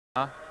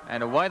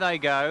And away they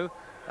go.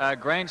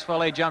 Grant's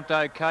Folly jumped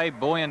okay.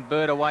 Buoyant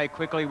Bird away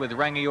quickly with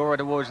Rangiora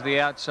towards the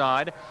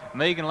outside.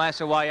 Megan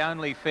Lass away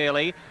only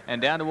fairly.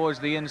 And down towards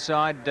the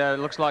inside,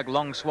 looks like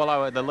Long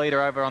Swallow, the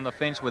leader over on the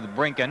fence with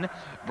Brinken.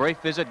 Brief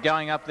Visit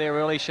going up there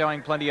early,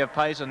 showing plenty of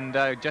pace. And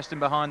just in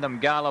behind them,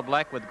 Gala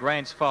Black with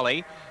Grant's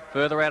Folly.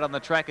 Further out on the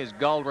track is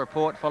Gold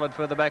Report, followed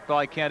further back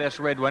by Countess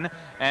Redwin.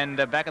 And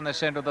back in the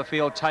centre of the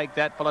field, Take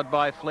That, followed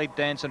by Fleet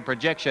Dance and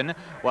Projection.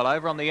 While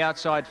over on the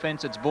outside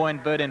fence, it's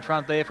Buoyant Bird in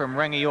front there from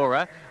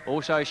Rangiora.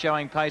 Also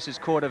showing pace is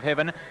Court of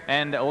Heaven.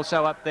 And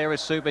also up there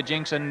is Super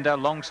Jinx and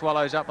Long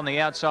Swallows up on the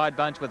outside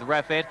bunch with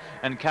Raffet.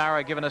 And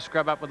Cara given a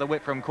scrub up with a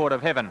whip from Court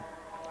of Heaven.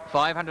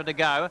 500 to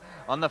go.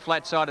 On the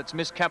flat side, it's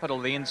Miss Capital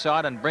the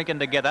inside and Brinken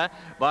together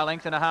by a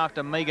length and a half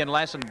to Megan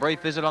Lass and Brief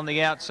Visit on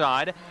the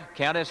outside.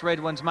 Countess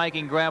Redwin's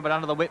making ground, but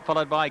under the whip,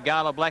 followed by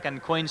Gala Black and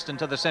Queenston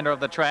to the centre of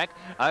the track.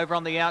 Over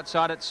on the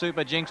outside, it's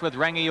Super Jinx with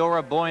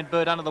Rangiora, Buoyant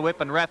Bird under the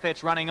whip, and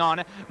Raffet's running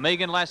on.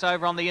 Megan Lass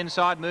over on the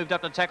inside, moved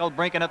up to tackle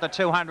Brinken at the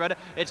 200.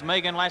 It's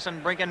Megan Lass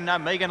and Brinken.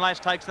 Megan Lass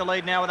takes the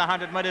lead now with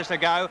 100 metres to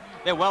go.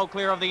 They're well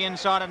clear of the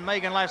inside, and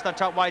Megan Lass, the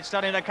top weight,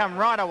 starting to come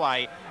right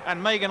away.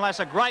 And Megan Lass,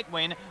 a great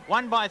win,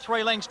 won by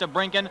 3 lengths to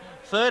Brinken.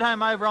 Third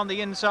home over on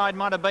the inside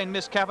might have been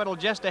Miss Capital,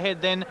 just ahead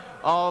then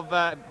of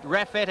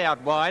Raffet out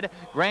wide.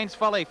 Grant's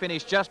Folly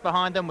finished just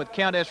behind them with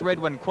Countess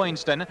Redwin,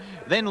 Queenston.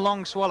 Then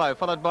Long Swallow,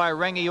 followed by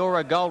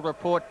Rangiora, Gold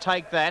Report,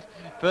 Take That.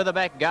 Further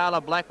back,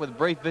 Gala Black with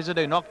Brief Visit,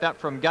 who knocked up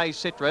from Gay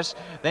Citrus.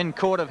 Then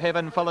Court of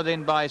Heaven, followed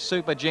in by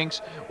Super Jinx.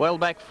 Well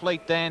back,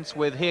 Fleet Dance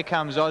with Here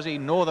Comes Aussie,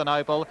 Northern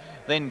Opal.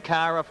 Then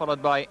Cara,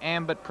 followed by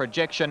Ambit,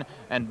 Projection,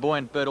 and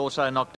Buoyant Bird also knocked